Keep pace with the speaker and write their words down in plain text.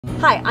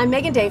Hi, I'm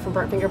Megan Day from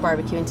Burnt Finger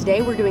Barbecue, and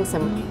today we're doing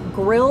some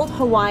grilled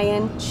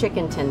Hawaiian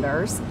chicken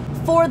tenders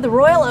for the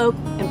Royal Oak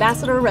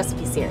Ambassador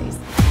Recipe Series.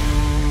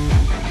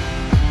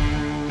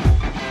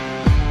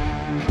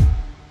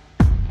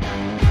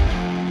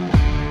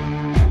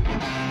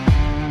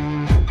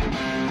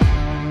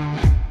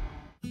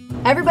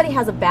 Everybody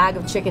has a bag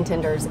of chicken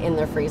tenders in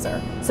their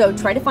freezer, so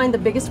try to find the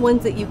biggest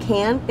ones that you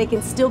can. They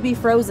can still be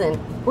frozen.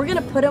 We're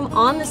gonna put them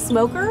on the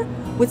smoker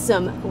with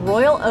some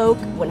Royal Oak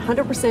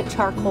 100%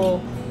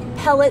 charcoal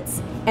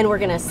pellets, and we're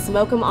gonna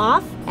smoke them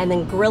off and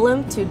then grill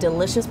them to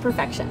delicious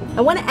perfection.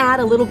 I wanna add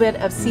a little bit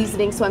of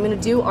seasoning, so I'm gonna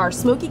do our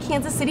smoky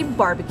Kansas City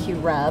barbecue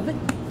rub.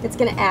 It's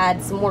gonna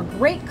add some more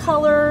great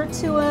color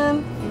to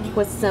them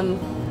with some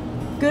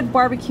good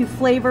barbecue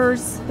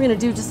flavors. We're gonna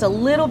do just a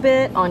little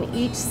bit on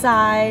each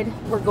side.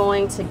 We're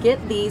going to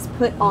get these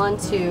put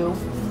onto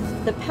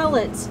the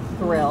pellet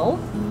grill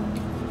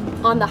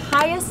on the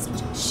highest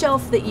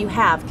shelf that you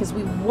have, because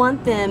we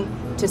want them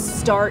to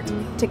start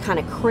to kind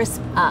of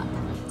crisp up.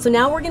 So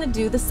now we're gonna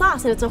do the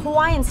sauce, and it's a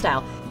Hawaiian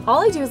style.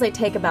 All I do is I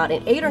take about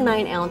an 8 or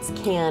 9 ounce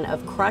can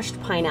of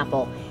crushed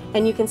pineapple,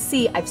 and you can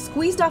see I've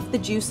squeezed off the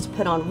juice to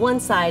put on one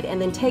side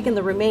and then taken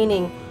the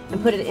remaining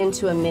and put it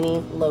into a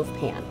mini loaf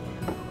pan.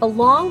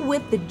 Along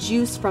with the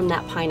juice from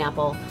that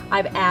pineapple,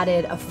 I've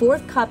added a 1/4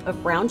 cup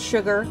of brown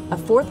sugar, a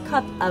 1/4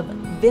 cup of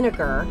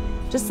vinegar,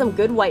 just some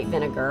good white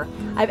vinegar.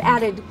 I've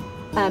added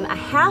a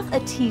 1/2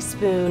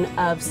 teaspoon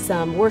of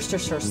some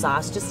Worcestershire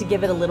sauce just to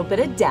give it a little bit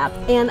of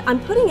depth. And I'm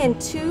putting in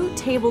 2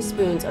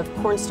 tablespoons of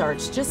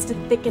cornstarch just to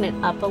thicken it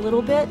up a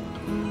little bit.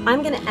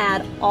 I'm gonna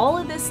add all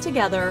of this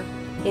together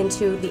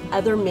into the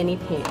other mini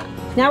pan.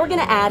 Now we're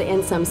gonna add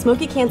in some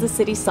smoky Kansas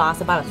City sauce,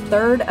 about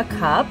 1/3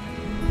 cup.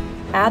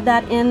 Add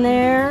that in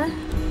there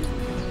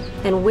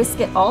and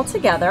whisk it all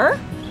together.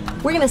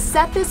 We're gonna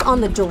set this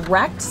on the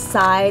direct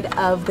side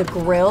of the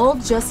grill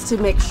just to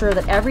make sure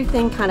that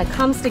everything kind of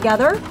comes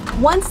together.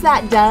 Once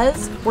that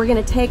does, we're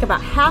gonna take about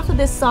 1/2 of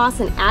this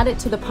sauce and add it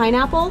to the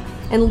pineapple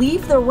and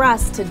leave the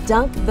rest to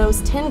dunk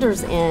those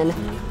tenders in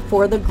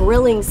for the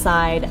grilling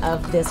side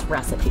of this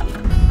recipe.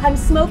 I'm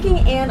smoking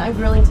and I'm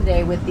grilling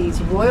today with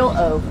these Royal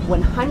Oak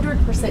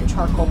 100%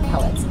 charcoal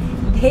pellets.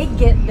 They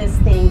get this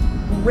thing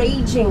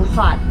raging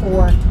hot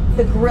for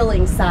the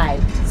grilling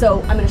side.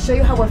 So I'm going to show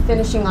you how we're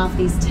finishing off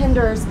these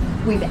tenders.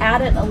 We've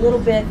added a little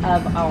bit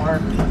of our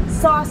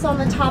sauce on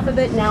the top of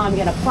it. Now I'm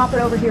going to plop it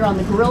over here on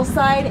the grill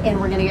side, and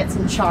we're going to get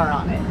some char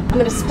on it. I'm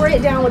going to spray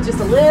it down with just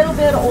a little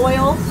bit of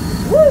oil.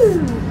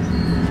 Woo!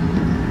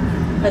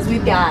 Because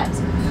we've got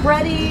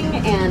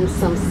breading and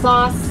some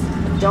sauce.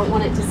 Don't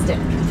want it to stick.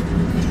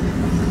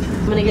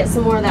 I'm going to get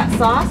some more of that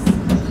sauce.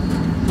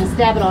 Just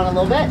dab it on a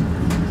little bit.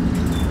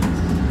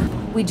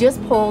 We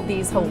just pulled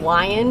these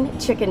Hawaiian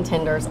chicken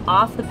tenders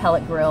off the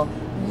pellet grill.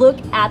 Look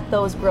at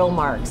those grill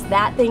marks.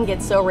 That thing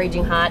gets so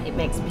raging hot, it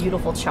makes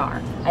beautiful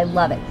char. I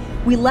love it.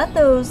 We let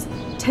those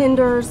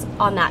tenders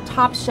on that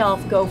top shelf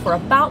go for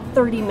about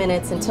 30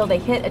 minutes until they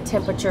hit a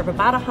temperature of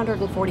about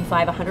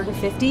 145,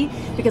 150,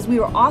 because we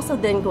were also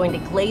then going to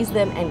glaze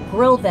them and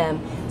grill them.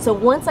 So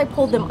once I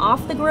pulled them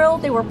off the grill,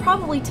 they were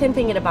probably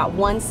temping at about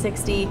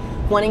 160,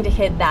 wanting to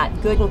hit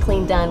that good and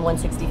clean done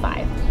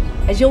 165.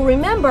 As you'll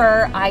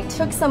remember, I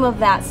took some of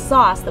that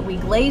sauce that we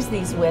glazed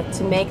these with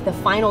to make the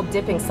final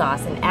dipping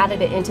sauce and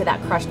added it into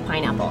that crushed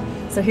pineapple.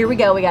 So here we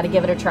go, we gotta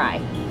give it a try.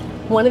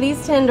 One of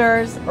these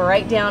tenders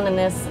right down in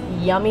this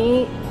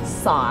yummy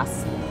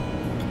sauce.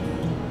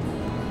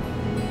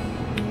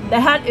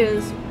 That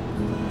is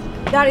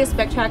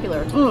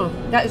spectacular.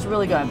 That is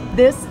really good.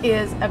 This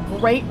is a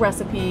great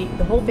recipe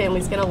the whole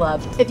family's gonna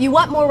love. If you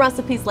want more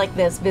recipes like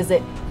this,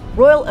 visit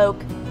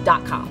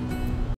royaloak.com.